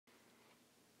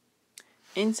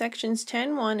In sections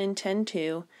 10.1 and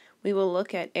 10.2, we will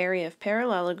look at area of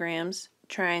parallelograms,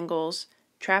 triangles,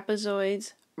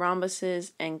 trapezoids,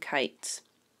 rhombuses, and kites.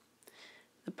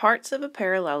 The parts of a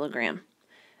parallelogram.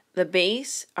 The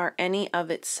base are any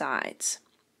of its sides.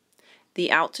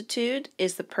 The altitude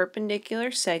is the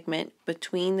perpendicular segment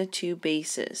between the two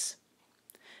bases.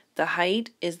 The height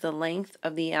is the length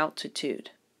of the altitude.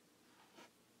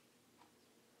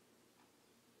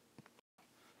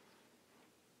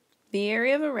 The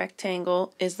area of a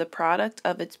rectangle is the product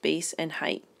of its base and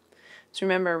height. So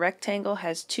remember, a rectangle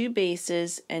has two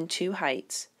bases and two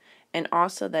heights, and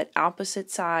also that opposite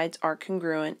sides are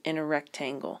congruent in a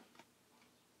rectangle.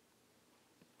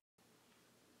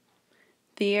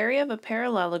 The area of a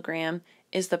parallelogram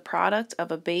is the product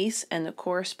of a base and the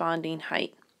corresponding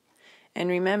height. And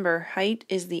remember, height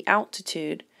is the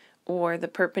altitude, or the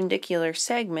perpendicular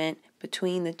segment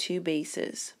between the two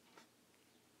bases.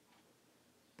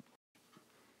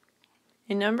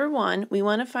 In number 1, we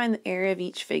want to find the area of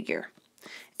each figure.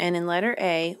 And in letter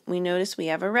A, we notice we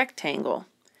have a rectangle.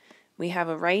 We have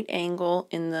a right angle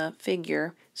in the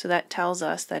figure, so that tells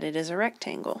us that it is a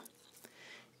rectangle.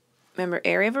 Remember,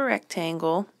 area of a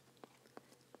rectangle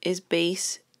is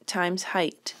base times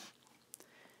height.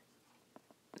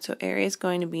 So area is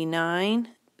going to be 9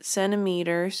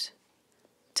 centimeters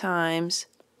times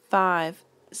 5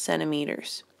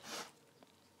 centimeters.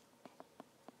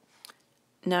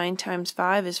 9 times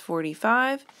 5 is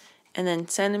 45, and then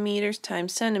centimeters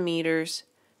times centimeters,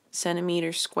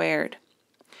 centimeters squared.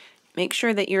 Make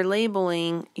sure that you're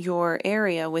labeling your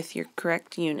area with your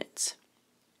correct units.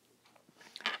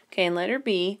 Okay, in letter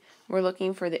B, we're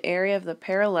looking for the area of the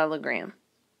parallelogram.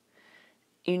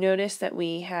 You notice that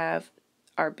we have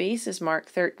our base is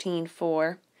marked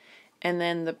 13.4, and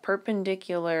then the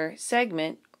perpendicular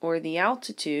segment, or the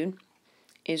altitude,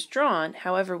 is drawn.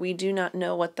 However, we do not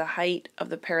know what the height of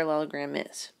the parallelogram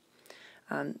is.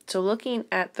 So looking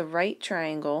at the right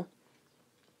triangle,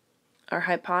 our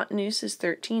hypotenuse is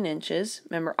 13 inches.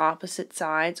 Remember, opposite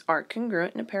sides are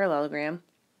congruent in a parallelogram.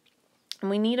 And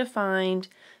we need to find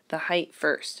the height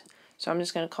first. So I'm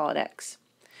just going to call it x.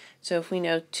 So if we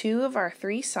know 2 of our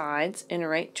 3 sides in a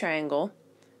right triangle,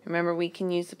 remember we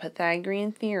can use the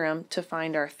Pythagorean theorem to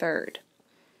find our third.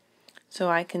 So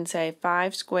I can say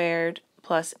 5 squared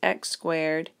plus x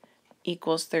squared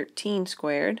equals 13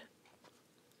 squared.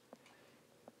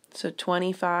 So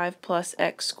 25 plus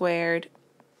x squared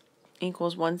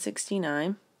equals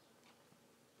 169.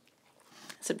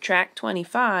 Subtract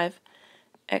 25,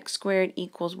 x squared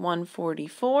equals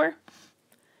 144.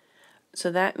 So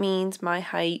that means my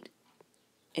height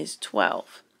is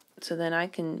 12. So then I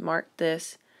can mark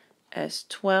this as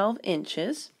 12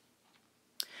 inches.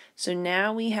 So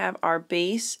now we have our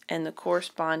base and the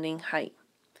corresponding height.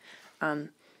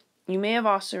 You may have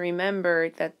also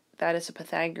remembered that that is a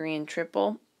Pythagorean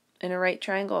triple in a right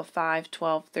triangle of 5,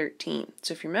 12, 13.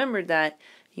 So if you remembered that,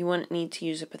 you wouldn't need to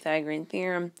use a Pythagorean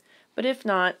theorem, but if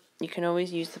not, you can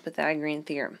always use the Pythagorean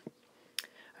theorem.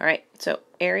 Alright, so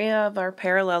area of our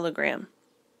parallelogram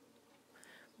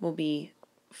will be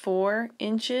 4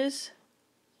 inches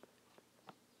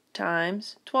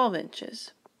times 12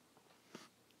 inches.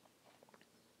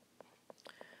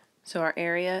 So our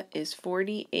area is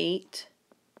 48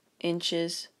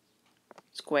 inches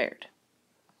squared.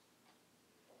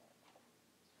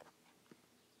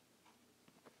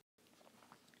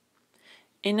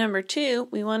 In number 2,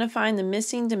 we want to find the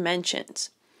missing dimensions.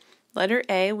 Letter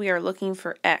A, we are looking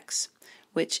for x,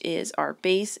 which is our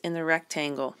base in the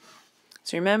rectangle.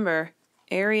 So remember,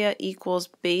 area equals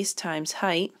base times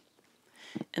height,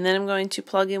 and then I'm going to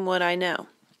plug in what I know.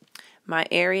 My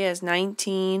area is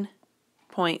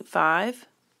 19.5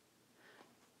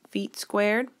 feet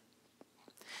squared.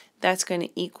 That's going to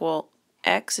equal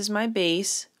x is my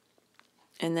base,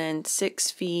 and then 6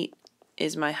 feet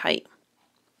is my height.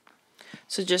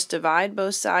 So just divide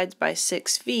both sides by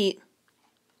 6 feet,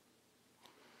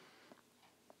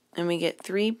 and we get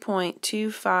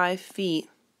 3.25 feet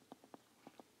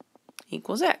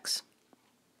equals x.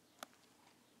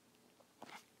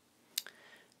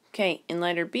 Okay, in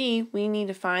letter B, we need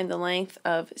to find the length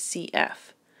of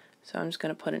CF. So I'm just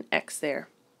going to put an x there.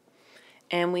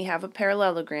 And we have a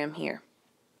parallelogram here.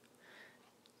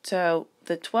 So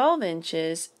the 12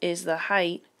 inches is the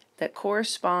height that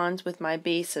corresponds with my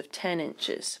base of 10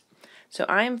 inches. So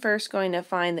I am first going to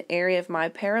find the area of my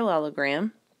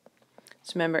parallelogram.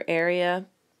 So remember, area,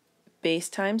 base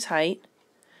times height.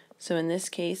 So in this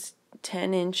case,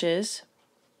 10 inches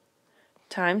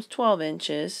times 12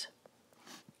 inches.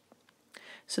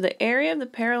 So the area of the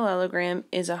parallelogram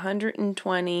is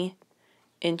 120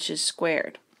 inches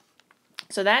squared.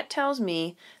 So that tells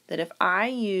me that if I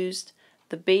used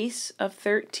the base of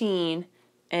 13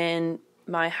 and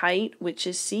my height, which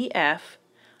is CF,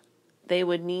 they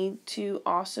would need to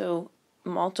also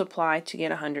multiply to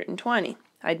get 120.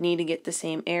 I'd need to get the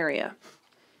same area.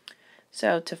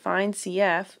 So to find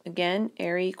CF, again,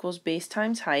 area equals base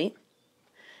times height.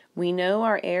 We know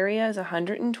our area is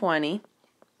 120.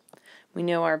 We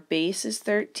know our base is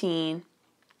 13,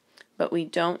 but we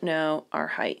don't know our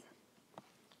height.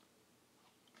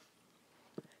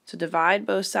 So divide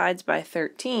both sides by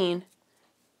 13,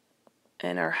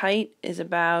 and our height is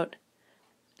about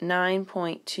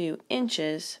 9.2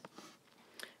 inches,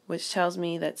 which tells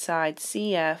me that side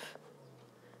CF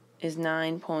is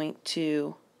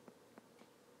 9.2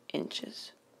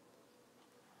 inches.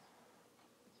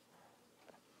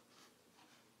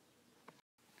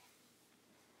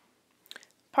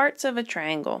 Parts of a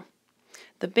triangle.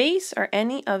 The base are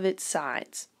any of its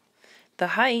sides. The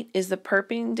height is the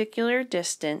perpendicular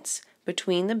distance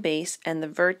between the base and the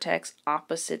vertex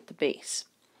opposite the base.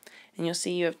 And you'll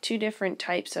see you have two different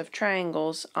types of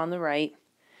triangles on the right,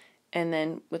 and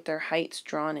then with their heights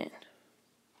drawn in.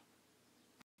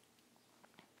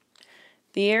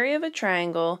 The area of a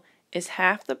triangle is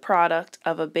half the product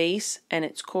of a base and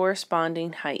its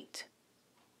corresponding height.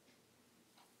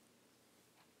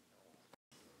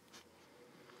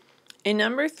 In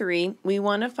number 3, we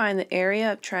want to find the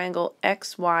area of triangle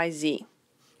XYZ.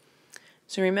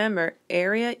 So remember,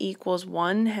 area equals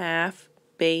 1/2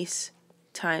 base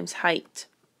times height.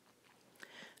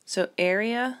 So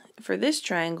area for this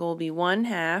triangle will be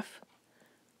 1/2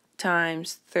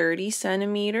 times 30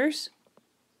 centimeters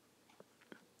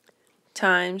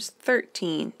times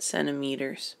 13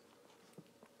 centimeters.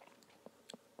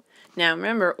 Now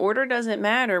remember, order doesn't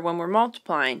matter when we're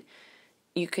multiplying.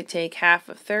 You could take half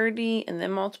of 30 and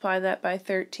then multiply that by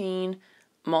 13,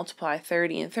 multiply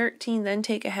 30 and 13, then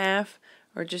take a half,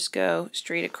 or just go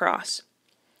straight across.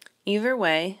 Either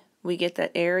way, we get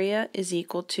that area is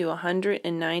equal to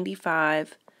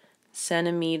 195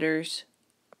 centimeters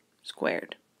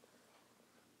squared.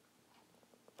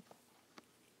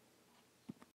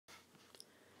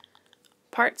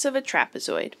 Parts of a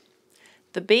trapezoid.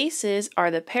 The bases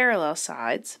are the parallel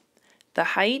sides.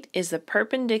 The height is the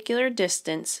perpendicular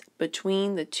distance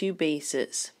between the two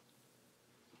bases.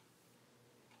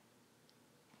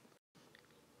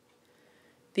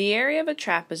 The area of a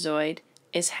trapezoid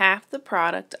is half the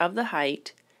product of the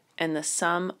height and the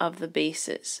sum of the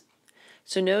bases.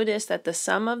 So notice that the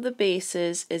sum of the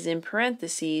bases is in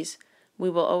parentheses. We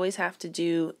will always have to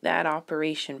do that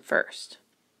operation first.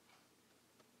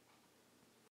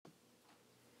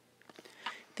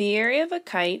 The area of a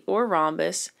kite or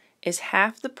rhombus is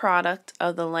half the product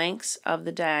of the lengths of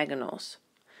the diagonals.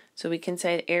 So we can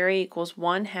say the area equals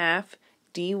 1/2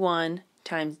 D1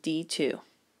 times D2.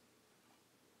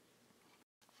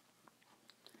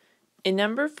 In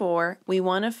number 4, we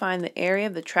want to find the area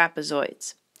of the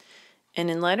trapezoids.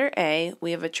 And in letter A,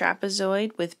 we have a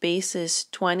trapezoid with bases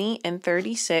 20 and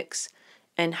 36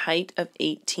 and height of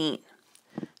 18.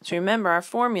 So remember our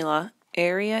formula,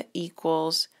 area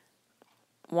equals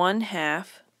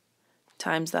 1/2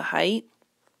 times the height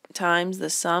times the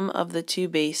sum of the two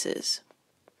bases.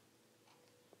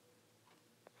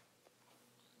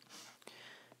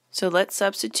 So let's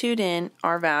substitute in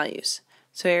our values.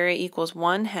 So area equals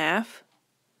 1/2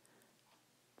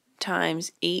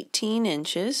 times 18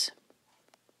 inches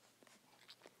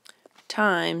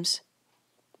times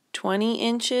 20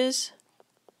 inches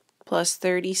plus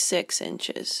 36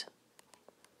 inches.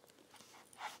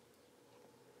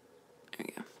 There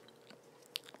we go.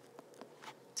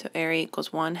 So area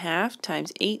equals 1/2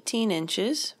 times 18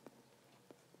 inches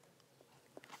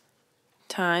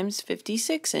times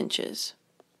 56 inches.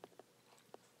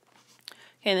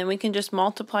 Okay, and then we can just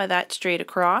multiply that straight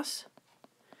across,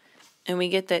 and we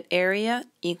get that area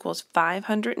equals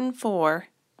 504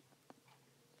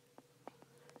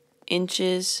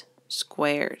 inches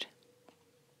squared.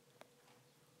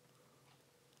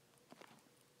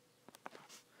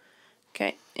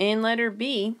 Okay, in letter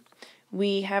B,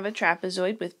 we have a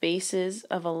trapezoid with bases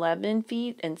of 11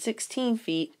 feet and 16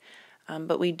 feet,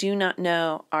 but we do not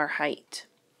know our height.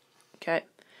 Okay,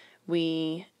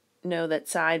 we know that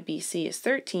side BC is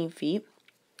 13 feet.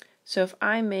 So if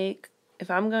I'm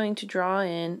going to draw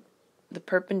in the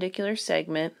perpendicular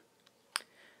segment,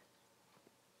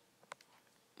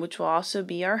 which will also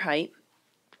be our height,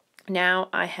 now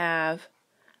I have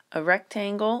a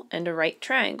rectangle and a right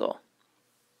triangle.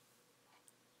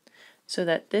 So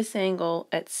that this angle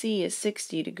at C is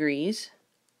 60 degrees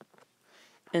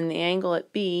and the angle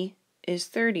at B is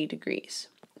 30 degrees.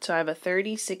 So I have a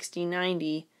 30, 60,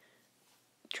 90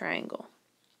 triangle.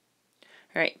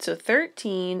 Alright, so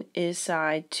 13 is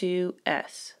side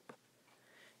 2S.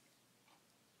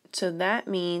 So that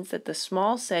means that the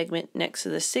small segment next to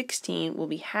the 16 will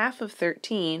be half of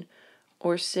 13,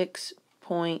 or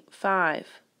 6.5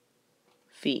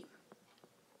 feet.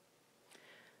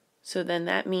 So then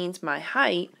that means my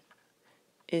height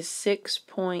is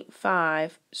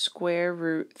 6.5 square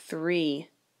root 3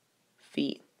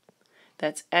 feet.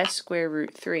 That's S square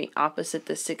root 3, opposite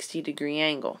the 60-degree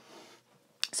angle.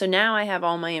 So now I have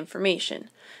all my information.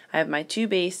 I have my two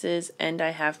bases and I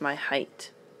have my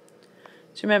height.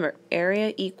 So remember,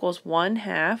 area equals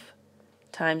 1/2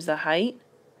 times the height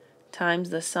times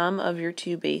the sum of your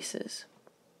two bases.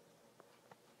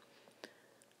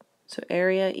 So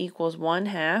area equals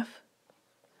 1/2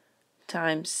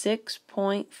 times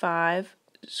 6.5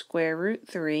 square root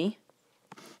 3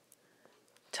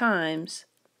 times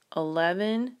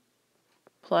 11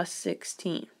 plus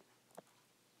 16.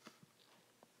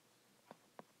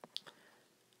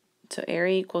 So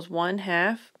area equals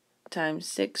 1/2 times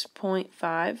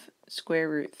 6.5 square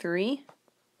root 3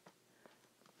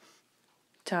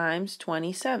 times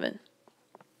 27.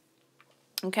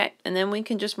 Okay, and then we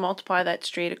can just multiply that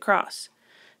straight across.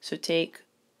 So take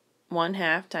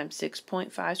 1/2 times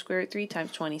 6.5 square root 3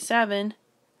 times 27,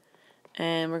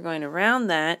 and we're going to round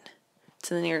that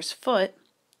to the nearest foot,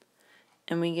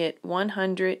 and we get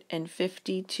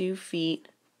 152 feet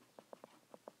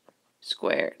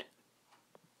squared.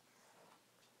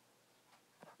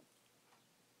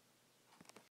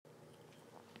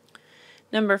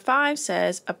 Number 5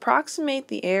 says, approximate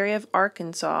the area of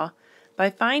Arkansas by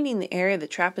finding the area of the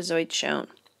trapezoid shown.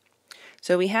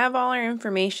 So we have all our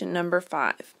information, number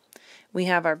 5. We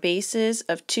have our bases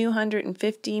of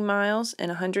 250 miles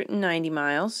and 190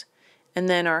 miles, and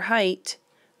then our height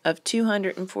of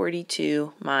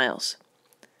 242 miles.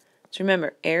 So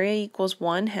remember, area equals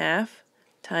 1/2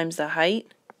 times the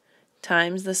height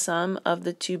times the sum of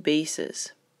the two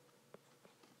bases.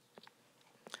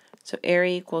 So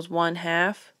area equals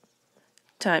 1/2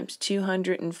 times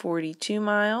 242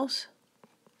 miles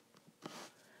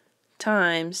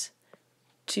times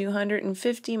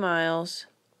 250 miles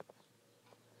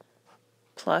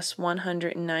plus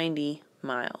 190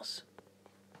 miles.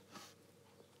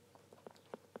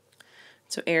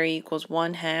 So area equals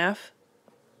 1/2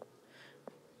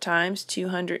 times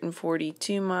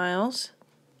 242 miles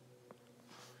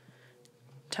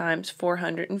times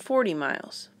 440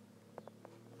 miles.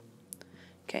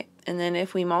 Okay, and then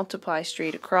if we multiply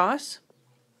straight across,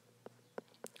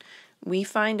 we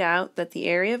find out that the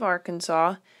area of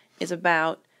Arkansas is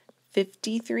about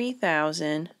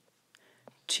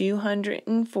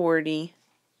 53,240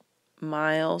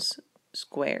 miles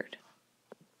squared.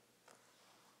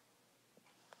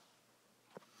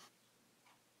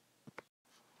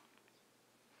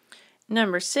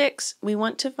 Number 6, we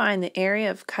want to find the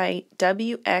area of kite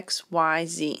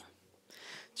WXYZ.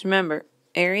 So remember,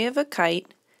 area of a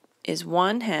kite is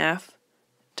 1/2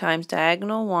 times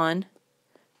diagonal 1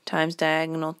 times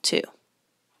diagonal 2.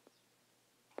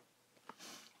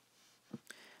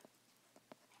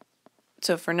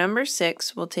 So for number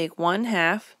 6, we'll take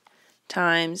 1/2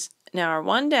 times, now our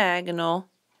one diagonal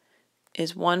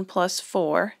is 1 plus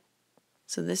 4,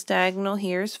 so this diagonal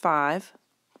here is 5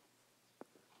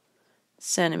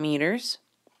 centimeters,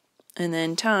 and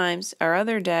then times our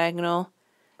other diagonal,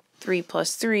 3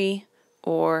 plus 3,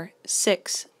 or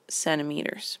 6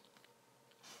 centimeters.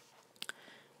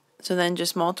 So then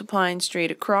just multiplying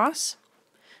straight across,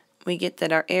 we get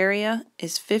that our area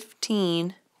is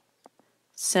 15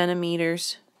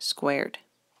 centimeters squared.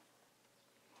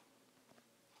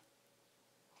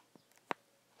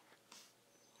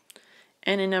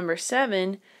 And in number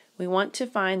 7, we want to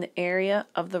find the area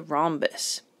of the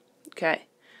rhombus. Okay,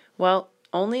 well,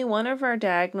 only one of our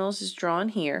diagonals is drawn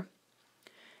here,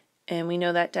 and we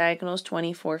know that diagonal is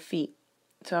 24 feet.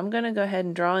 So I'm going to go ahead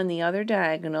and draw in the other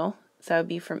diagonal. So that would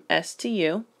be from S to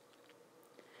U.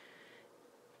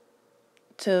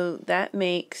 So that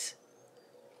makes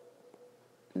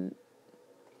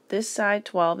this side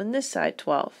 12 and this side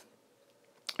 12.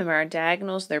 And our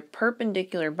diagonals, they're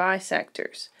perpendicular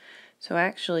bisectors. So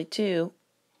actually, too,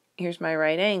 here's my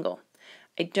right angle.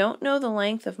 I don't know the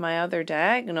length of my other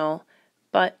diagonal,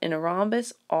 but in a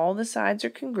rhombus, all the sides are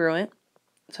congruent.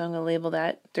 So I'm going to label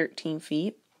that 13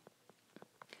 feet.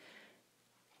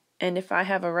 And if I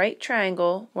have a right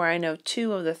triangle where I know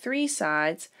 2 of the 3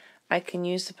 sides, I can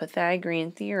use the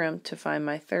Pythagorean theorem to find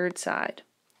my third side.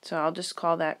 So I'll just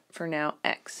call that for now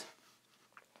x.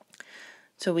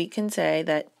 So we can say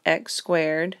that x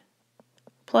squared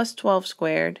plus 12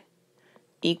 squared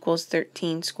equals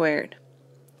 13 squared.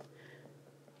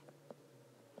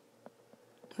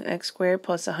 x squared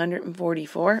plus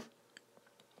 144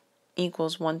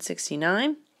 equals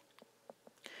 169.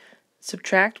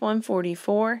 Subtract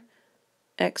 144,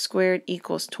 x squared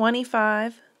equals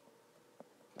 25.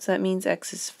 So that means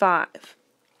x is 5.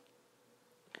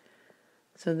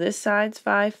 So this side's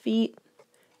 5 feet,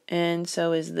 and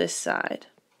so is this side.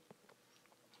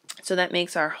 So that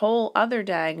makes our whole other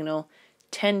diagonal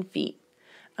 10 feet.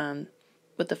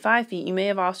 With the 5 feet, you may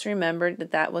have also remembered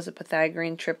that that was a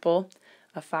Pythagorean triple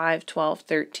of 5, 12,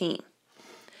 13.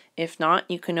 If not,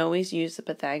 you can always use the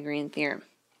Pythagorean theorem.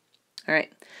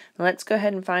 Alright, let's go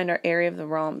ahead and find our area of the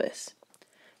rhombus.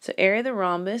 So area of the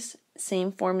rhombus,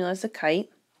 same formula as the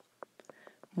kite.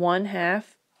 1/2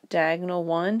 diagonal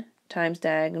 1 times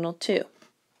diagonal 2.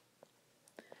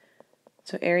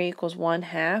 So area equals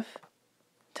 1/2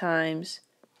 times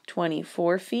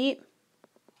 24 feet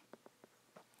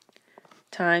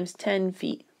times 10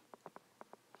 feet.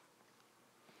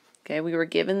 Okay, we were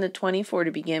given the 24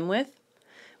 to begin with.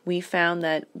 We found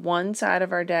that one side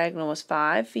of our diagonal was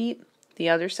 5 feet, the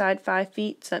other side 5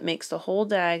 feet, so that makes the whole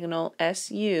diagonal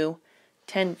SU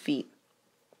 10 feet.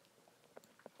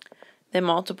 Then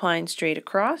multiplying straight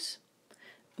across,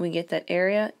 we get that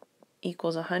area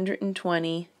equals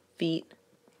 120 feet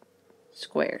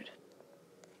squared.